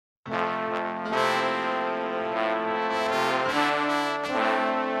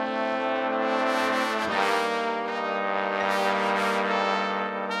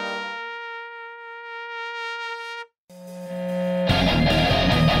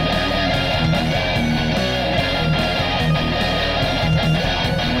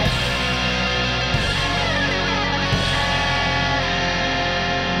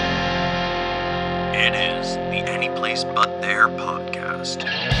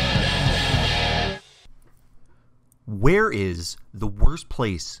Where is the worst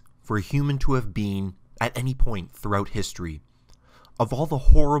place for a human to have been at any point throughout history? Of all the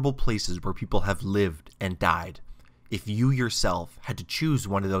horrible places where people have lived and died, if you yourself had to choose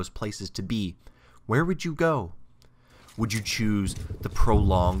one of those places to be, where would you go? Would you choose the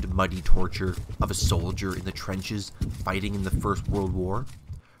prolonged, muddy torture of a soldier in the trenches fighting in the First World War?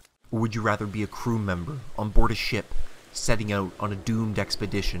 Or would you rather be a crew member on board a ship, setting out on a doomed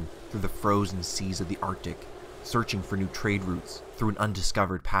expedition through the frozen seas of the Arctic, searching for new trade routes through an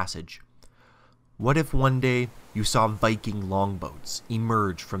undiscovered passage? What if one day you saw Viking longboats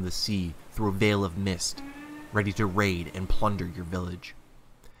emerge from the sea through a veil of mist, ready to raid and plunder your village?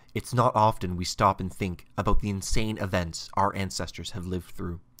 It's not often we stop and think about the insane events our ancestors have lived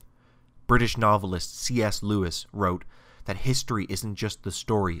through. British novelist C.S. Lewis wrote that history isn't just the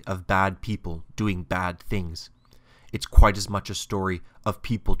story of bad people doing bad things. It's quite as much a story of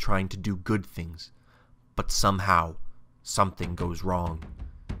people trying to do good things. But somehow, something goes wrong.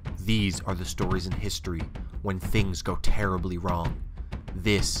 These are the stories in history when things go terribly wrong.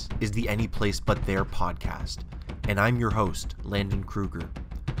 This is the Any Place But There podcast, and I'm your host, Landon Kruger.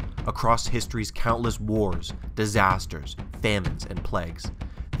 Across history's countless wars, disasters, famines, and plagues,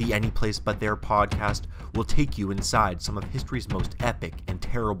 the Any Place But There podcast will take you inside some of history's most epic and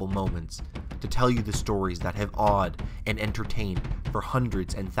terrible moments to tell you the stories that have awed and entertained for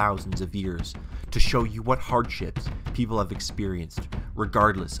hundreds and thousands of years, to show you what hardships people have experienced,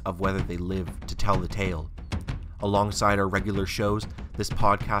 regardless of whether they live to tell the tale. Alongside our regular shows, this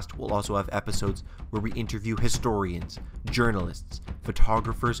podcast will also have episodes where we interview historians, journalists,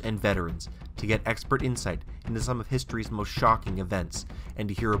 photographers, and veterans to get expert insight into some of history's most shocking events and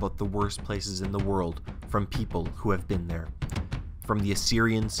to hear about the worst places in the world from people who have been there. From the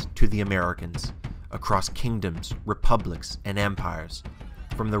Assyrians to the Americans, across kingdoms, republics, and empires,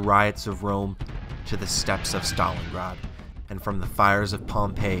 from the riots of Rome to the steppes of Stalingrad, and from the fires of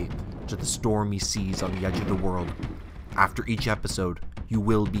Pompeii to the stormy seas on the edge of the world. After each episode, you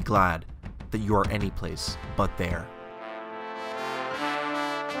will be glad that you are any place but there.